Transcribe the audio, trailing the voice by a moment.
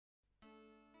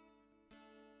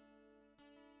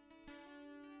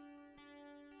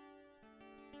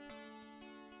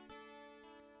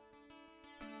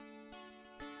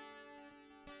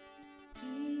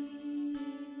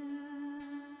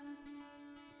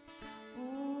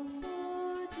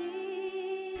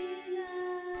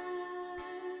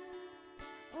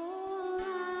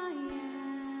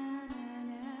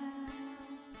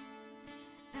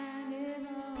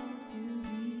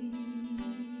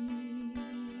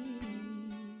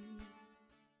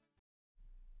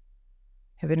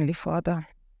Heavenly Father,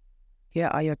 here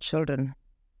are your children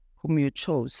whom you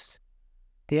chose.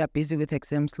 They are busy with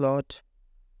exams, Lord.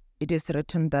 It is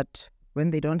written that when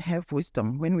we don't have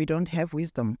wisdom,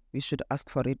 we should ask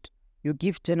for it. You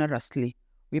give generously.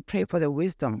 We pray for the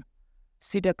wisdom.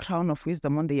 Sit a crown of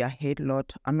wisdom on their head,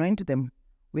 Lord. Anoint them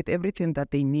with everything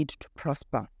that they need to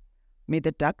prosper. May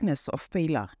the darkness of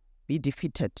failure be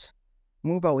defeated.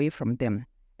 Move away from them,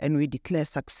 and we declare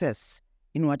success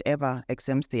in whatever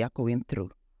exams they are going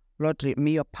through. Lord,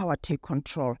 may your power take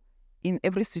control in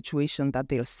every situation that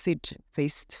they'll sit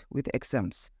faced with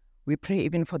exams. We pray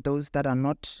even for those that are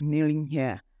not kneeling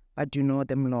here, but you know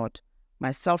them, Lord.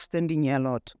 Myself standing here,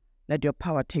 Lord, let your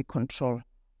power take control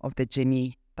of the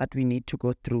journey that we need to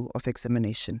go through of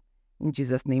examination. In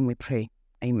Jesus' name we pray.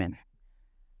 Amen.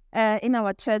 In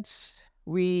our church,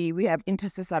 we have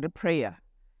intercessory prayer.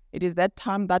 It is that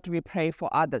time that we pray for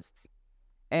others.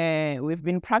 We've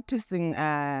been practicing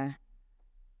that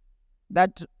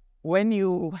when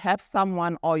you have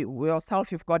someone or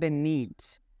yourself, you've got a need,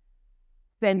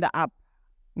 stand up,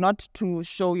 not to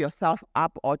show yourself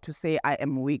up or to say, I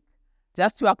am weak.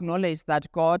 Just to acknowledge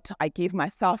that, God, I give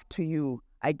myself to you.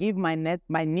 I give my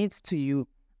needs to you.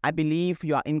 I believe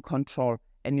you are in control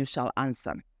and you shall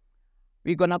answer.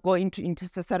 We're going to go into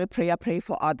intercessory prayer, pray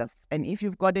for others. And if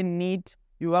you've got a need,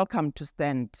 you're welcome to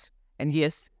stand. And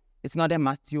yes, it's not a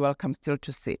must. You're welcome still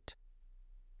to sit.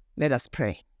 Let us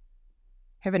pray.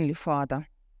 Heavenly Father,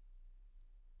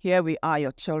 here we are,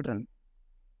 your children,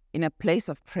 in a place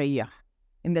of prayer,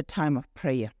 in the time of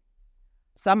prayer.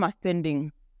 Some are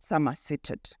standing, some are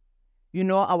seated. You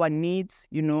know our needs,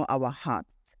 you know our hearts.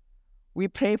 We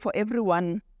pray for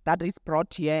everyone that is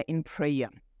brought here in prayer.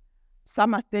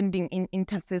 Some are standing in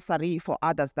intercessory for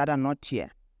others that are not here.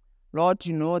 Lord,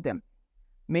 you know them.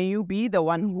 May you be the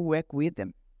one who work with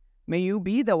them. May you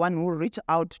be the one who reach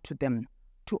out to them,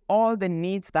 to all the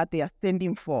needs that they are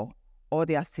standing for or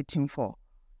they are sitting for.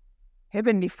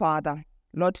 Heavenly Father,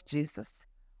 Lord Jesus,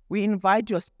 we invite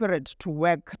your Spirit to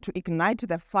work, to ignite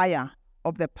the fire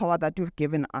of the power that you've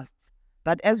given us,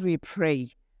 that as we pray,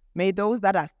 may those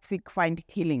that are sick find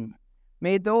healing.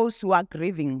 May those who are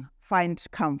grieving find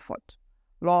comfort.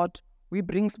 Lord, we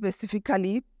bring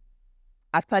specifically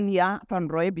Athalia Van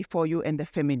Roy before you and the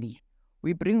family.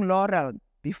 We bring Laurel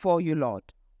before you, Lord.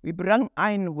 We bring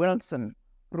Ayn Wilson,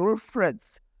 Rolf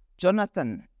Fritz,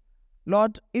 Jonathan.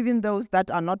 Lord, even those that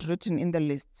are not written in the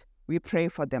list, we pray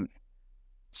for them.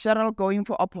 Cheryl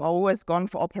who has gone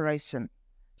for operation.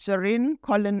 Shireen,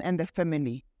 Colin, and the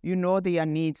family, you know their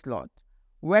needs, Lord.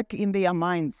 Work in their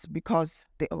minds because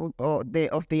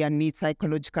of their needs,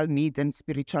 psychological needs and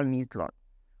spiritual needs, Lord.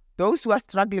 Those who are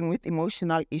struggling with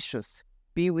emotional issues,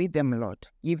 be with them, Lord.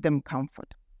 Give them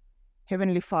comfort.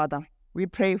 Heavenly Father, we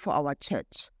pray for our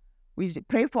church. We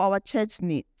pray for our church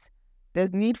needs.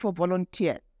 There's need for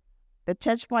volunteers. The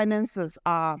church finances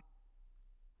are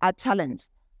challenged,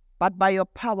 but by your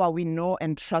power we know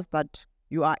and trust that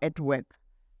you are at work.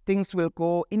 Things will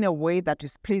go in a way that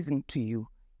is pleasing to you.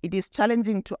 It is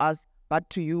challenging to us, but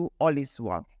to you all is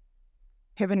well.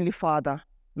 Heavenly Father,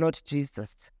 Lord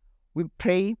Jesus, we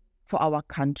pray for our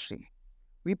country.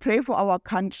 We pray for our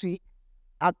country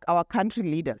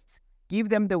leaders. Give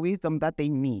them the wisdom that they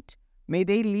need. May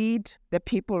they lead the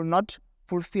people, not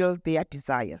fulfill their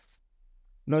desires.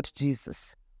 Lord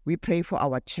Jesus, we pray for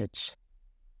our church,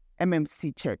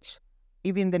 MMC Church,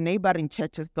 even the neighboring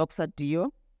churches, Dr.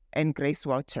 Dio and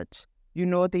Gracewell Church. You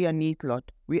know their need, Lord.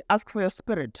 We ask for your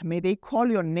Spirit. May they call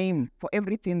your name for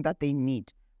everything that they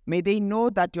need. May they know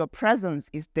that your presence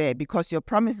is there because your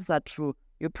promises are true.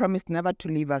 You promised never to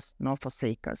leave us nor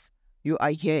forsake us. You are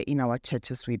here in our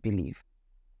churches, we believe.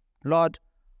 Lord,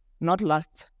 not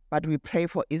last, but we pray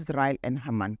for Israel and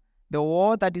Haman, the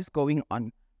war that is going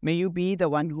on. May you be the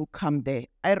one who come there,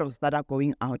 arrows that are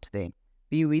going out there.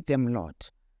 Be with them, Lord.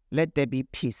 Let there be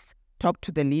peace. Talk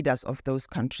to the leaders of those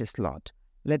countries, Lord.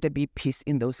 Let there be peace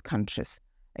in those countries.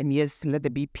 And yes, let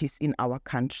there be peace in our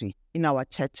country, in our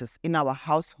churches, in our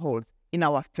households, in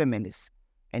our families.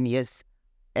 And yes,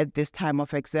 at this time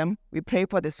of exam, we pray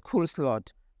for the schools,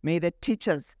 Lord. May the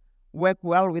teachers work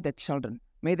well with the children.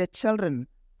 May the children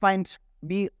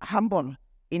be humble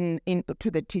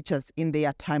to the teachers in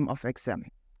their time of exam.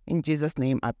 In Jesus'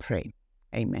 name I pray.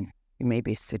 Amen. You may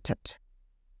be seated.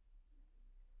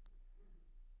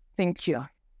 Thank you.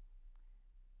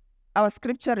 Our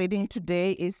scripture reading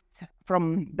today is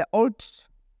from the Old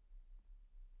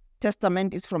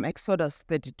Testament, is from Exodus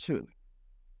 32.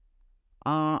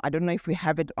 I don't know if we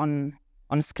have it on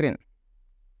screen.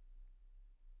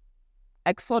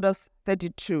 Exodus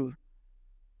 32.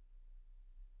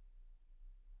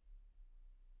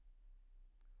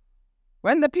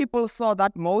 When the people saw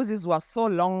that Moses was so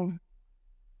long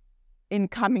in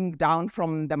coming down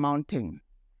from the mountain,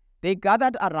 they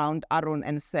gathered around Aaron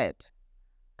and said,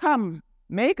 "Come,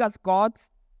 make us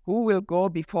gods who will go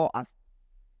before us.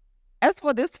 As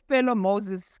for this fellow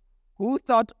Moses who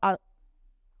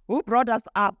brought us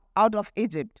up out of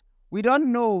Egypt, we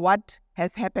don't know what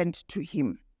has happened to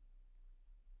him."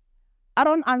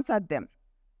 Aaron answered them,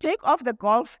 "Take off the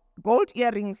gold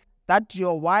earrings that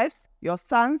your wives, your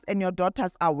sons, and your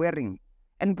daughters are wearing,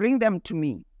 and bring them to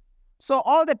me." So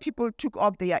all the people took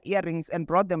off their earrings and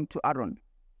brought them to Aaron.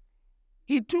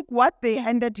 He took what they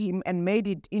handed him and made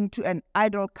it into an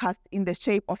idol cast in the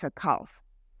shape of a calf,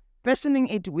 fashioning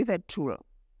it with a tool.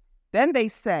 Then they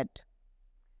said,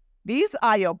 "These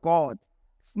are your gods,"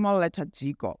 small letter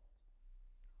G, God.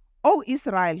 "O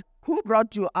Israel, who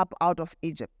brought you up out of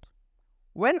Egypt?"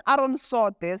 When Aaron saw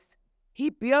this, he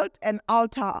built an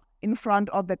altar in front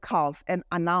of the calf and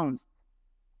announced,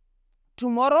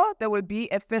 "Tomorrow there will be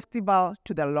a festival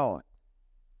to the Lord."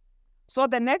 So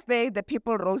the next day the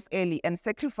people rose early and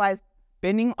sacrificed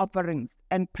burning offerings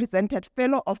and presented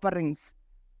fellow offerings.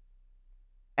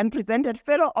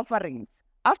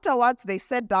 Afterwards they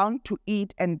sat down to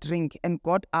eat and drink and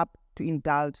got up to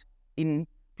indulge in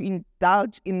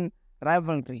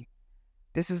rivalry.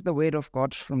 This is the word of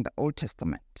God from the Old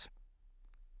Testament.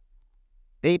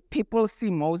 The people see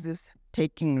Moses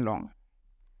taking long.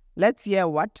 Let's hear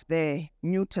what the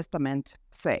New Testament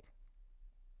says.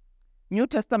 New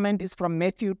Testament is from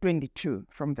Matthew 22,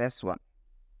 from verse 1.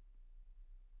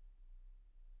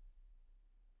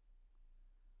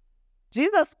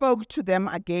 Jesus spoke to them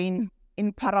again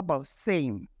in parables,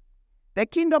 saying, "The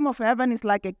kingdom of heaven is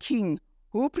like a king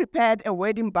who prepared a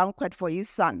wedding banquet for his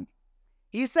son.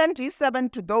 He sent his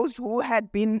servant to those who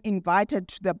had been invited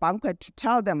to the banquet to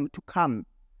tell them to come,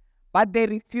 but they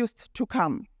refused to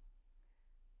come.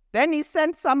 Then he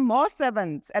sent some more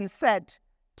servants and said,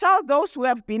 'Tell those who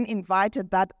have been invited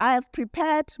that I have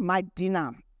prepared my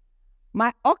dinner.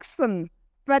 My oxen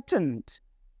fattened,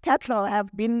 cattle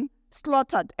have been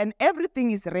slaughtered, and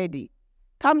everything is ready.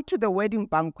 Come to the wedding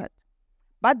banquet.'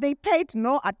 But they paid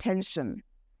no attention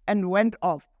and went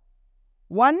off,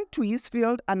 one to his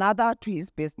field, another to his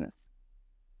business.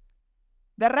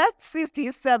 The rest seized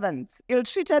his servants,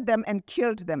 ill-treated them, and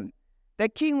killed them. The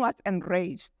king was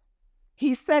enraged.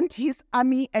 He sent his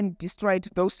army and destroyed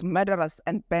those murderers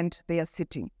and burnt their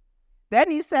city.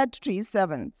 Then he said to his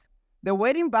servants, 'The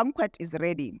wedding banquet is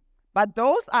ready, but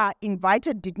those are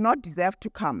invited did not deserve to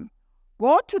come.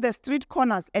 Go to the street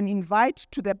corners and invite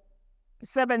to the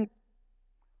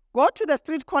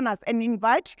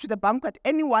banquet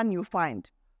anyone you find.'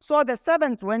 So the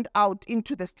servants went out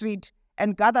into the street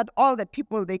and gathered all the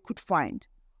people they could find,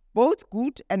 both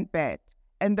good and bad,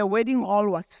 and the wedding hall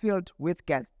was filled with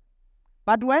guests.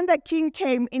 But when the king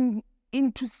came in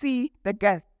to see the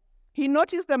guests, he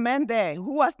noticed a man there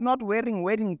who was not wearing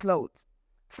wedding clothes.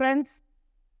 'Friends,'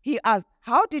 he asked,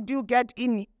 'how did you get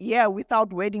in here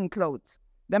without wedding clothes?'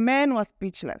 The man was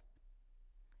speechless.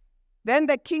 Then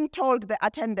the king told the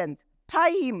attendants,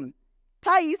 'Tie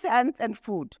his hands and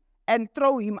feet, and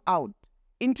throw him out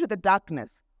into the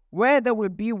darkness, where there will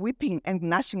be weeping and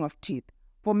gnashing of teeth.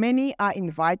 For many are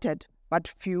invited, but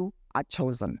few are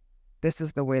chosen.'" This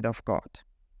is the word of God.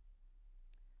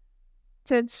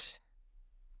 Church,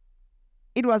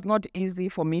 it was not easy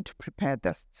for me to prepare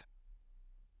this.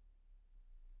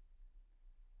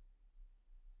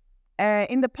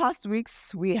 In the past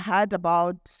weeks, we heard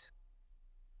about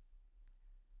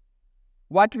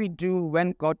what we do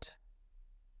when God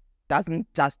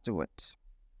doesn't just do it.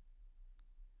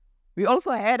 We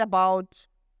also heard about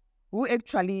who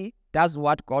actually does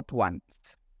what God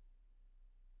wants.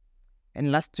 And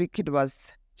last week it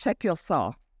was check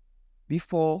yourself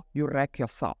before you wreck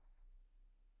yourself.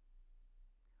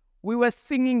 We were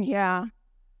singing here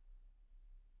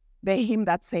the hymn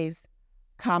that says,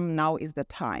 "Come, now is the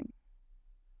time."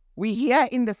 We hear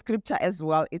in the scripture as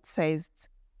well, it says,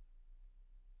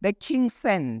 the king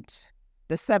sent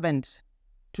the servant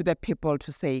to the people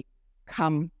to say,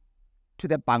 "Come to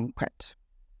the banquet."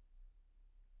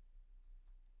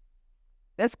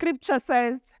 The scripture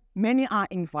says, many are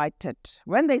invited.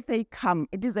 When they say come,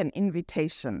 it is an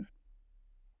invitation.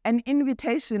 An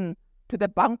invitation to the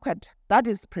banquet that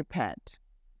is prepared.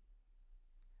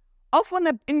 Often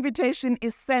an invitation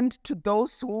is sent to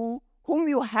those whom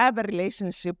you have a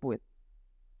relationship with.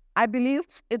 I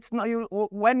believe it's not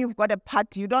when you've got a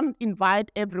party, you don't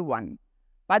invite everyone,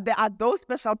 but there are those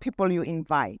special people you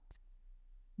invite.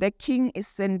 The king is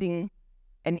sending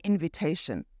an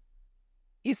invitation.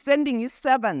 He's sending his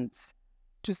servants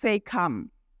to say,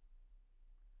 "Come."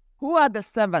 Who are the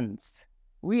servants?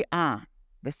 We are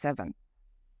the seventh.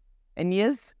 And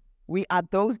yes, we are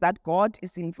those that God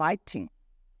is inviting.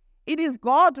 It is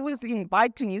God who is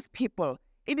inviting his people.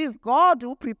 It is God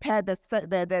who prepared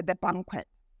the banquet.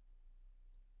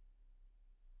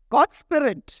 God's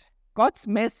Spirit, God's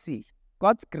mercy,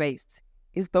 God's grace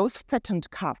is those fattened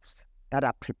calves that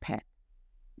are prepared.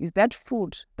 Is that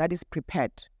food that is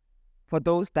prepared for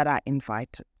those that are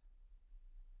invited.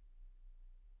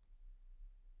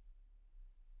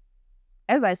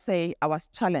 As I say, I was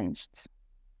challenged.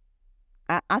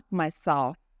 I asked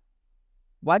myself,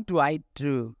 what do I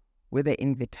do with the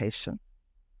invitation?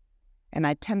 And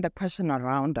I turned the question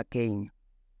around again.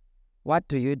 What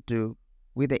do you do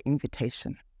with the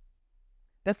invitation?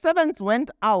 The servants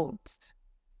went out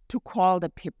to call the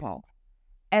people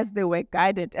as they were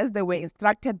guided, as they were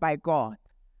instructed by God.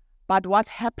 But what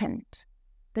happened?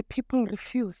 The people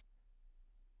refused.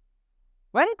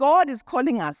 When God is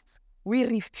calling us, we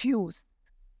refuse.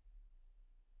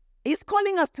 He's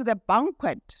calling us to the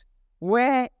banquet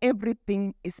where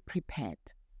everything is prepared,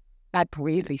 but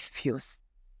we refuse.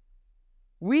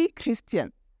 We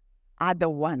Christians are the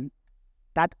ones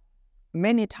that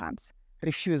many times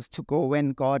refuse to go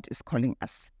when God is calling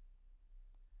us.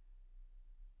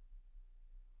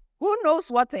 Who knows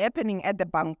what's happening at the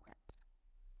banquet?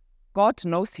 God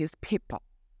knows his people.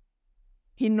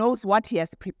 He knows what he has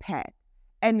prepared,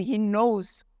 and he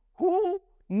knows who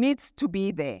needs to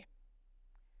be there.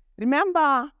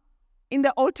 Remember, in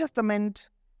the Old Testament,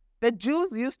 the Jews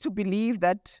used to believe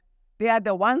that they are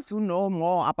the ones who know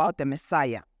more about the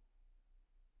Messiah.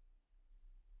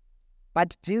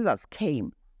 But Jesus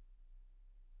came.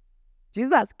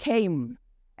 Jesus came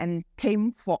and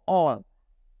came for all.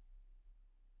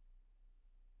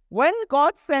 When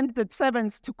God sent the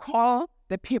servants to call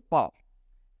the people,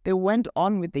 they went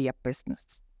on with their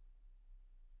business.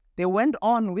 They went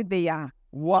on with their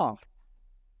wealth.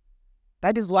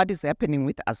 That is what is happening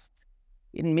with us.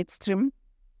 In midstream,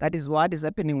 that is what is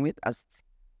happening with us.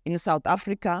 In South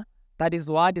Africa, that is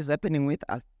what is happening with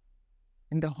us.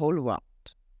 In the whole world.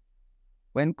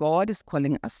 When God is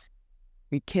calling us,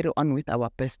 we carry on with our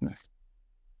business.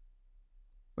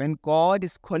 When God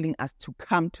is calling us to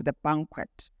come to the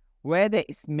banquet, where there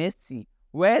is mercy,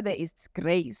 where there is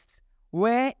grace,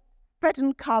 where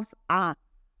fattened calves are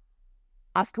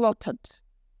slaughtered,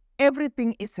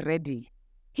 everything is ready.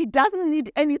 He doesn't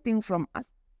need anything from us.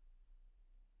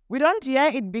 We don't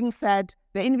hear it being said,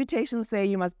 the invitation say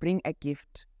you must bring a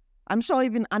gift. I'm sure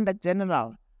even under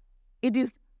general, it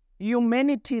is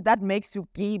humanity that makes you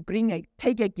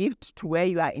take a gift to where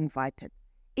you are invited.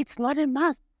 It's not a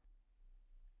must.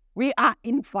 We are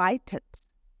invited.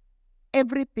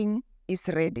 Everything is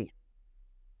ready.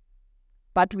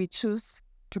 But we choose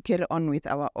to carry on with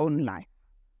our own life.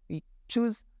 We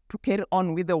choose to carry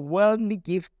on with the worldly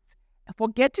gifts,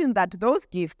 forgetting that those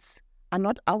gifts are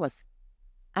not ours,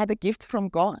 are the gifts from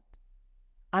God,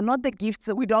 are not the gifts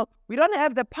that we don't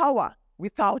have the power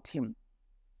without him.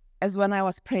 As when I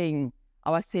was praying,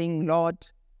 I was saying, Lord,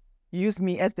 use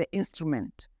me as the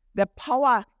instrument. The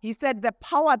power, he said, the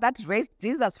power that raised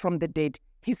Jesus from the dead,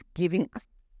 he's giving us.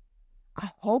 I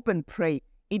hope and pray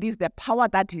it is the power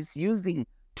that he's using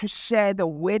to share the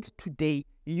word today.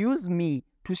 Use me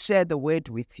to share the word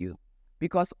with you.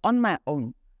 Because on my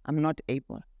own, I'm not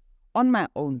able. On my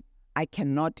own, I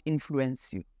cannot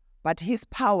influence you. But his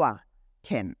power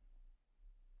can.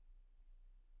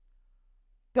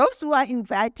 Those who are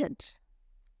invited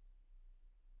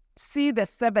see the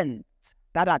servants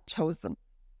that are chosen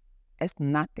as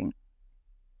nothing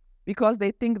because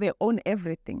they think they own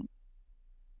everything.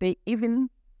 They even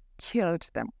killed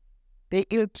them. They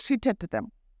ill-treated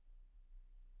them.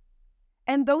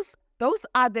 And those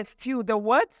are the few. The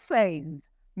word says,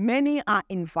 many are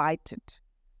invited,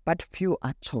 but few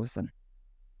are chosen.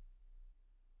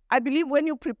 I believe when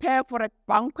you prepare for a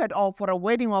banquet or for a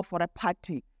wedding or for a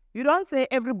party, you don't say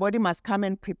everybody must come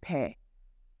and prepare.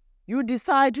 You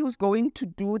decide who's going to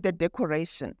do the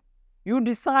decoration. You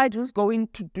decide who's going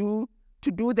to do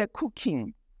the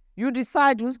cooking. You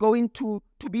decide who's going to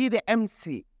be the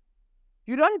MC.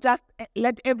 You don't just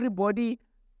let everybody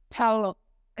tell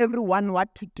everyone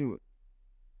what to do.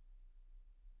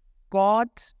 God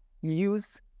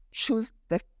choose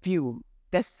the few,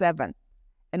 the seven.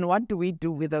 And what do we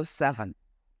do with those seven?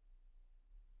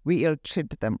 We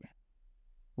ill-treat them.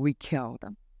 We kill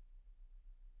them.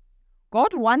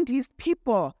 God wants his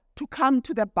people to come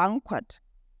to the banquet.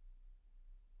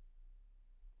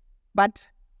 But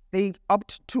they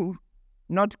opt to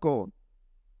not go.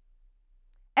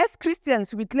 As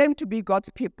Christians, we claim to be God's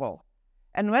people.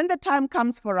 And when the time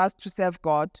comes for us to serve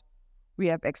God, we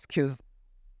have excuse.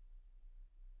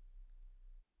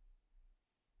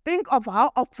 Things Think of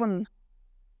how often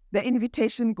the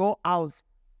invitation go out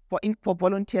for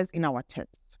volunteers in our church.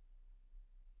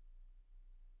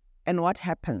 And what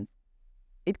happens?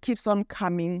 It keeps on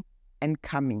coming and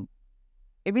coming.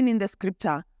 Even in the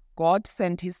scripture, God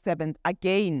sent his servants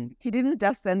again. He didn't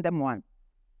just send them once.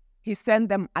 He sent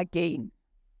them again.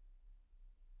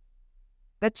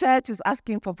 The church is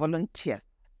asking for volunteers.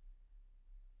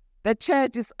 The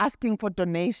church is asking for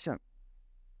donations.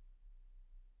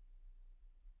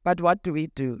 But what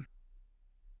do?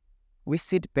 We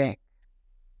sit back.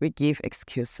 We give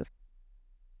excuses.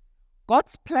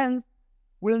 God's plans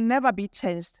will never be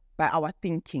changed by our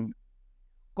thinking.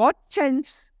 God's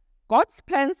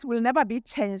plans will never be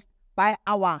changed by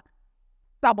our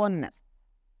stubbornness.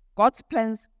 God's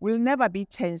plans will never be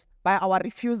changed by our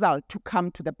refusal to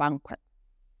come to the banquet.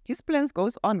 His plans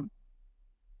goes on.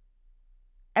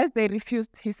 As they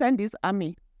refused, he sent his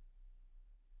army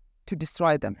to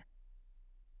destroy them.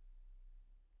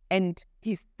 And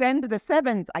he sent the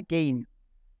servants again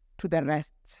to the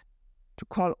rest, to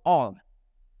call all.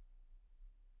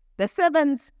 The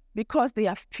servants, because they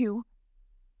are few,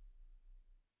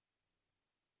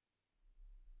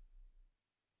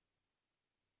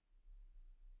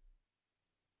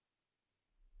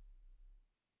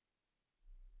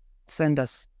 send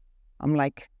us. I'm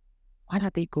like, what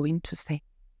are they going to say?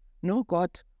 No,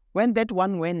 God, when that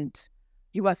one went,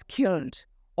 he was killed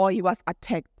or he was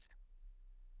attacked.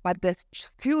 But the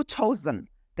few chosen,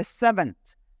 the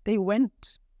servants, they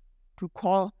went to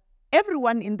call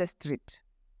everyone in the street,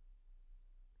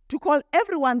 to call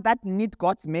everyone that need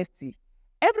God's mercy,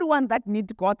 everyone that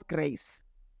need God's grace,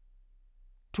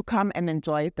 to come and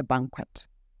enjoy the banquet.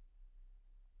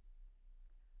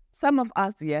 Some of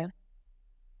us here,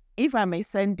 if I may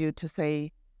send you to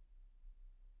say,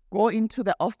 go into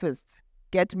the office,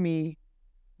 get me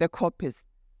the copies,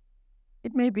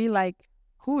 it may be like,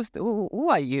 who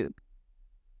are you?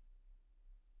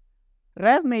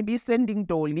 Rev may be sending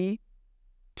Dolly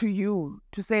to you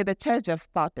to say the church have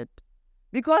started.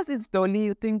 Because it's Dolly,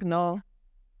 you think, no,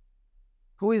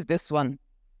 who is this one?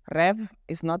 Rev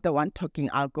is not the one talking,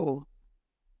 I'll go.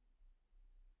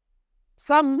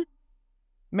 Some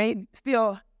may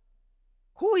feel,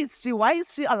 who is she? Why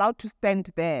is she allowed to stand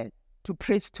there to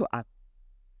preach to us?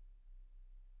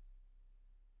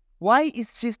 Why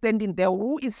is she standing there?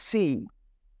 Who is she?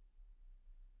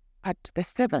 But the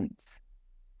servants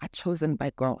are chosen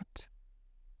by God.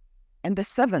 And the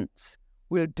servants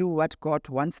will do what God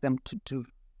wants them to do,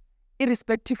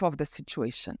 irrespective of the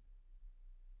situation.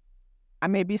 I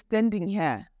may be standing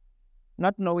here,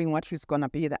 not knowing what is going to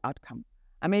be the outcome.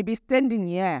 I may be standing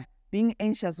here, being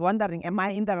anxious, wondering, am I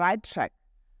in the right track?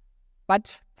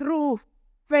 But through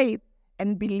faith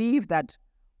and believe that,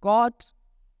 God,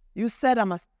 you said I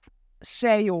must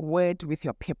share your word with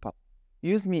your people.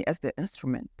 Use me as the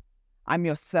instrument. I'm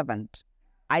your servant.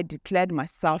 I declared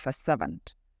myself a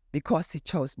servant because he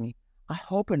chose me. I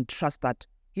hope and trust that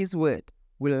his word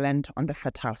will land on the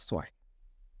fertile soil.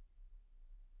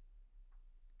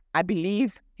 I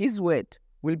believe his word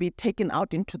will be taken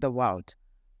out into the world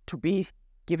to be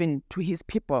given to his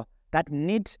people that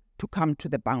need to come to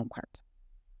the banquet.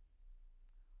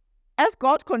 As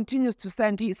God continues to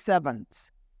send his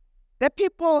servants, the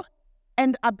people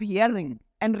end up hearing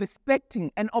and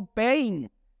respecting and obeying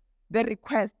the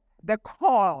request, the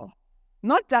call,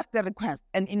 not just the request,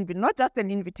 not just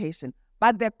an invitation,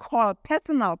 but the call,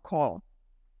 personal call.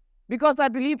 Because I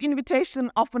believe invitation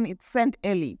often is sent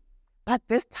early, but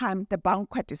this time the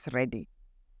banquet is ready.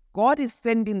 God is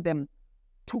sending them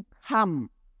to come.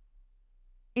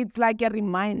 It's like a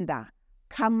reminder,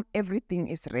 come, everything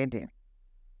is ready.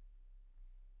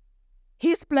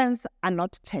 His plans are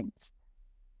not changed.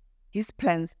 His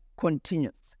plans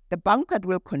continues. The banquet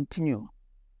will continue,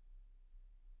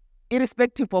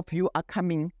 irrespective of you are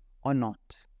coming or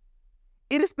not.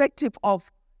 Irrespective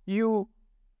of you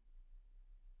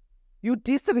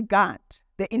disregard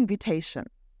the invitation,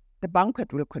 the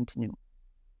banquet will continue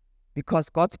because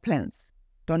God's plans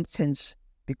don't change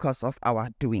because of our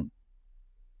doing.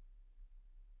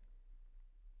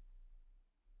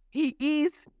 He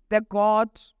is the God.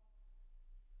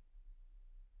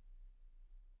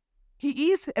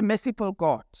 He is a merciful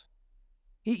God.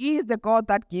 He is the God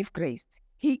that gives grace.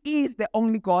 He is the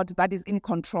only God that is in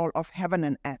control of heaven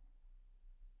and earth.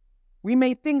 We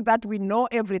may think that we know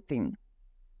everything,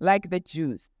 like the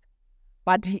Jews,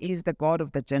 but he is the God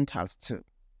of the Gentiles too.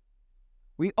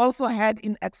 We also had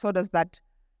in Exodus that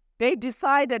they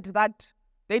decided that,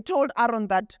 they told Aaron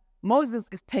that Moses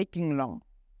is taking long.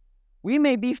 We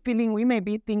may be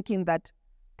thinking that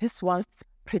this one's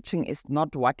preaching is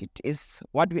not what it is,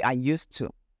 what we are used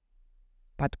to.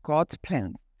 But God's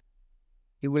plans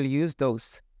He will use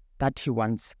those that he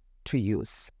wants to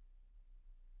use.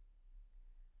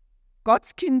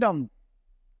 God's kingdom.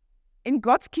 In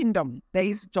God's kingdom, there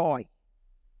is joy.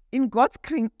 In God's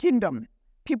kingdom,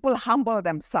 people humble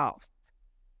themselves.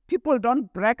 People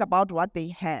don't brag about what they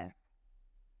have.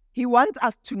 He wants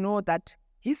us to know that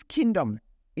his kingdom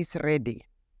is ready.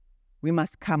 We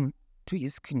must come to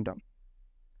his kingdom.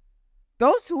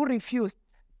 Those who refused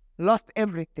lost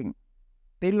everything.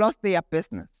 They lost their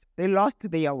business. They lost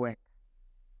their work.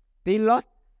 They lost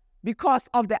because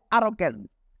of the arrogance.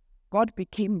 God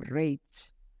became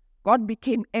rage. God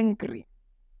became angry.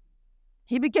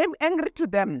 He became angry to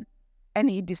them and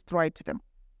he destroyed them.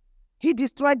 He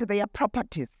destroyed their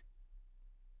properties.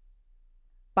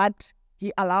 But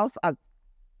he allows us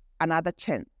another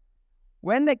chance.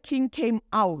 When the king came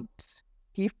out,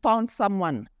 he found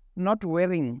someone not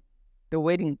wearing the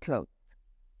wedding clothes.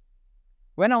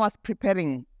 When I was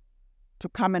preparing to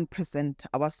come and present,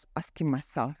 I was asking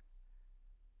myself,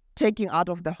 taking out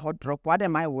of the wardrobe, what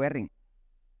am I wearing?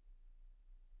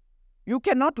 You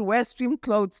cannot wear swim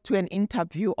clothes to an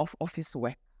interview of office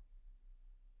work.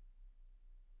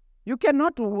 You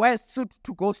cannot wear a suit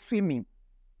to go swimming.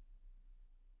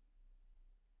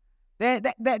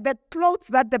 The clothes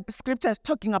that the scripture is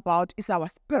talking about is our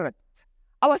spirits.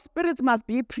 Our spirits must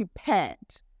be prepared.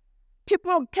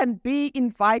 People can be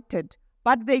invited,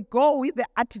 but they go with the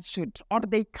attitude, or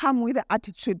they come with the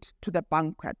attitude to the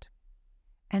banquet.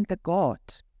 And the God,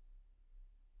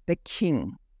 the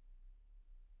King,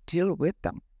 deal with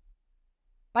them.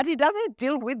 But he doesn't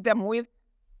deal with them with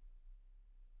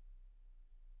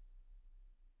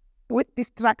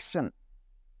distraction.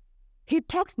 He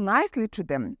talks nicely to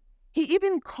them. He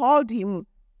even called him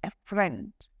a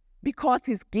friend because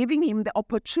he's giving him the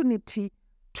opportunity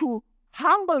to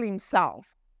humble himself.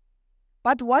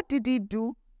 But what did he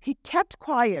do? He kept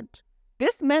quiet.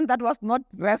 This man that was not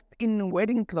dressed in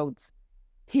wedding clothes,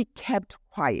 he kept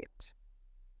quiet.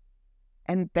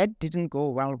 And that didn't go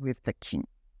well with the king.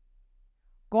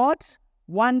 God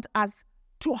wants us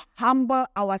to humble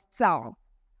ourselves.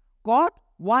 God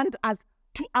wants us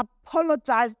to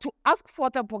apologize, to ask for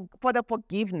the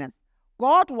forgiveness.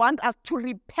 God wants us to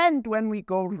repent when we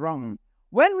go wrong.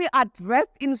 When we are dressed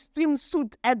in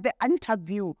swimsuit at the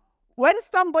interview, when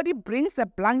somebody brings a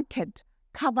blanket,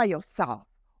 cover yourself.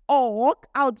 Or walk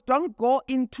out, don't go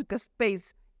into the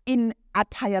space in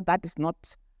attire that is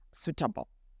not suitable.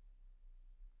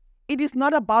 It is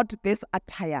not about this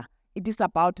attire. It is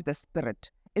about the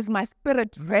spirit. Is my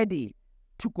spirit ready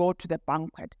to go to the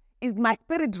banquet? Is my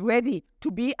spirit ready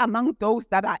to be among those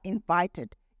that are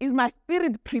invited? Is my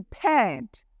spirit prepared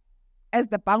as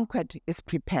the banquet is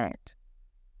prepared?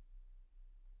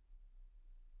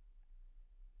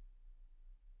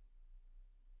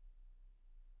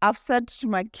 I've said to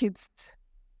my kids,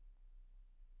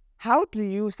 how do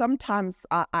you, sometimes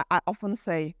I often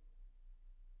say,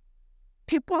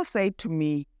 people say to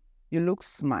me, you look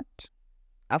smart.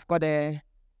 I've got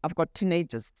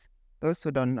teenagers, those who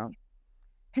don't know.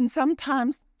 And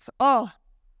sometimes,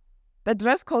 the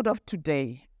dress code of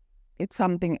today, it's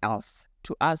something else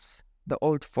to us, the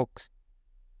old folks.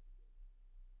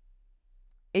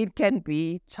 It can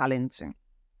be challenging.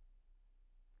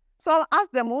 So I'll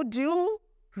ask them, would you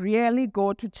really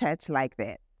go to church like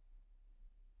that?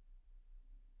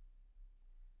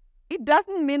 It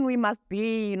doesn't mean we must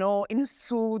be, in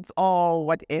suits or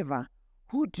whatever.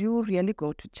 Would you really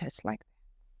go to church like that?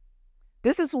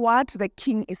 This is what the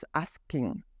king is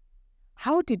asking.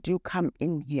 How did you come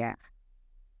in here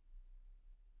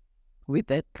with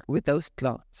those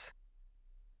clothes?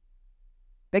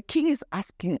 The king is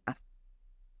asking us,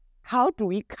 how do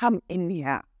we come in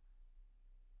here?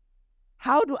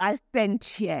 How do I stand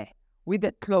here with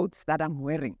the clothes that I'm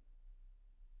wearing?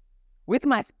 With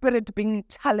my spirit being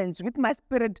challenged, with my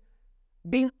spirit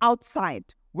being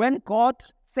outside. When God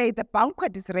says the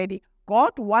banquet is ready,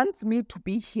 God wants me to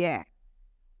be here,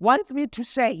 wants me to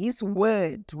share his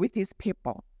word with his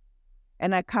people.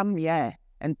 And I come here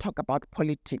and talk about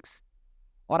politics,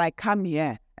 or I come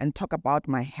here and talk about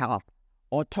my health,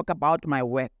 or talk about my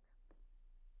work.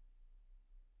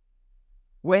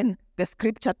 When the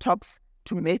scripture talks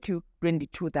to Matthew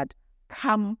 22 that,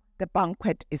 come, the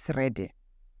banquet is ready.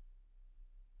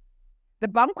 The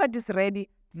banquet is ready.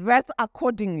 Dress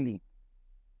accordingly.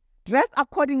 Dress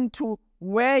according to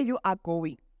where you are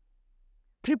going.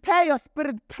 Prepare your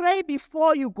spirit. Pray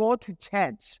before you go to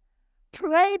church.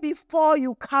 Pray before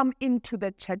you come into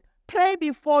the church. Pray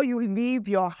before you leave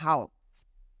your house.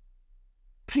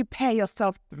 Prepare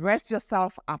yourself. Dress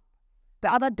yourself up.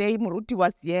 The other day, Muruti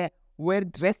was here. We're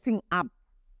dressing up.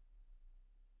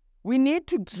 We need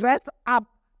to dress up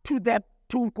to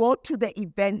to go to the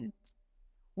event.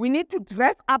 We need to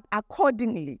dress up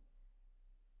accordingly.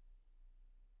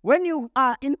 When you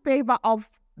are in favor of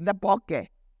the bokeh,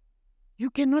 you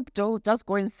cannot just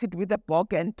go and sit with the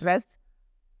bokeh and dress.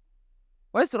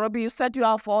 Where's Robbie? You said you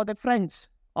are for the French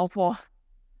or for...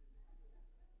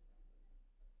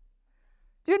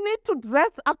 You need to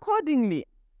dress accordingly.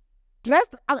 Dress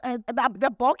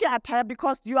the bokeh attire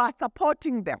because you are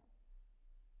supporting them.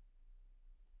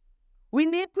 We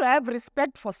need to have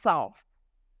respect for self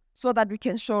so that we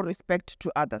can show respect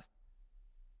to others.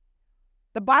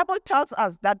 The Bible tells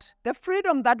us that the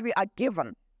freedom that we are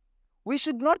given, we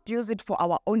should not use it for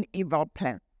our own evil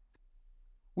plans.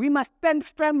 We must stand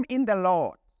firm in the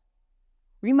Lord.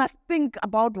 We must think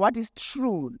about what is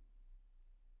true.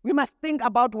 We must think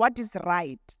about what is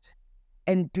right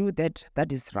and do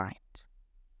that is right.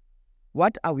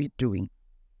 What are we doing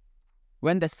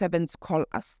when the servants call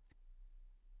us?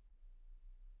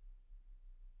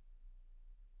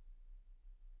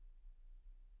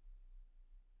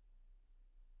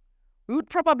 We would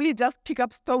probably just pick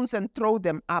up stones and throw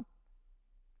them up.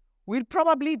 We'd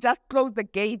probably just close the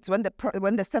gates when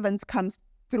the servants comes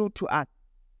through to us,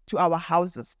 to our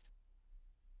houses.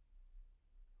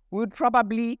 We would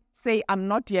probably say, I'm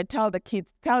not here. Tell the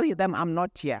kids, tell them I'm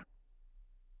not here.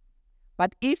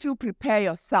 But if you prepare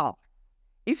yourself,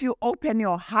 if you open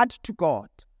your heart to God,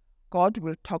 God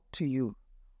will talk to you.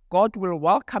 God will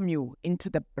welcome you into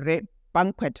the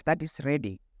banquet that is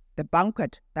ready, the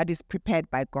banquet that is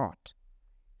prepared by God.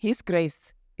 His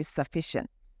grace is sufficient,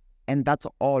 and that's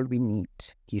all we need,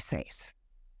 he says.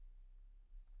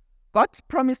 God's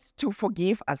promised to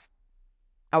forgive us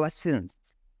our sins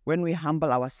when we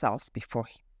humble ourselves before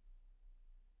him.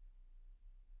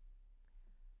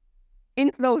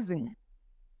 In closing,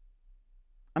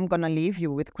 I'm going to leave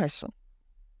you with questions.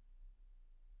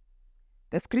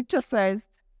 The scripture says,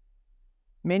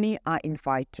 many are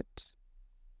invited,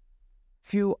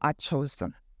 few are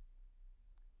chosen.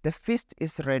 The feast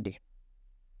is ready.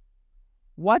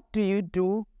 What do you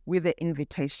do with the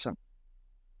invitation?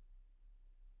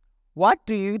 What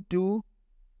do you do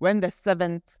when the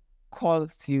servant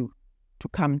calls you to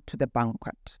come to the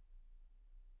banquet?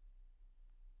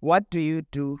 What do you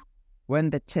do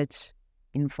when the church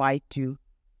invites you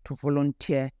to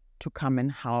volunteer to come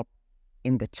and help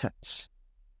in the church?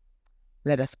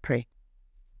 Let us pray.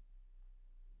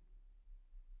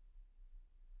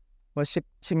 Worship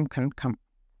team can come.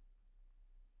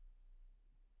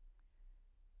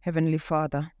 Heavenly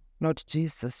Father, Lord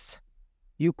Jesus,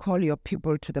 you call your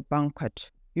people to the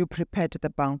banquet. You prepared the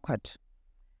banquet.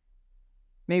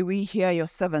 May we hear your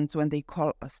servants when they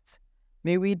call us.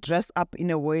 May we dress up in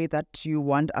a way that you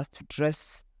want us to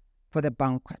dress for the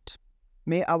banquet.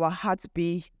 May our hearts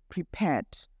be prepared.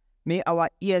 May our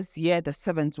ears hear the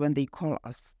servants when they call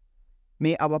us.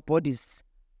 May our bodies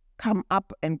come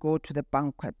up and go to the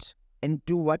banquet and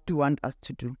do what you want us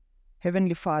to do.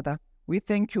 Heavenly Father, we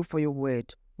thank you for your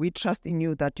word. We trust in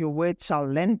you that your word shall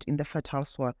land in the fertile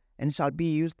soil and shall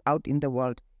be used out in the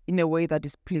world in a way that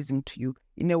is pleasing to you,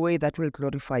 in a way that will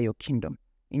glorify your kingdom.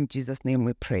 In Jesus' name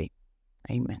we pray.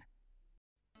 Amen.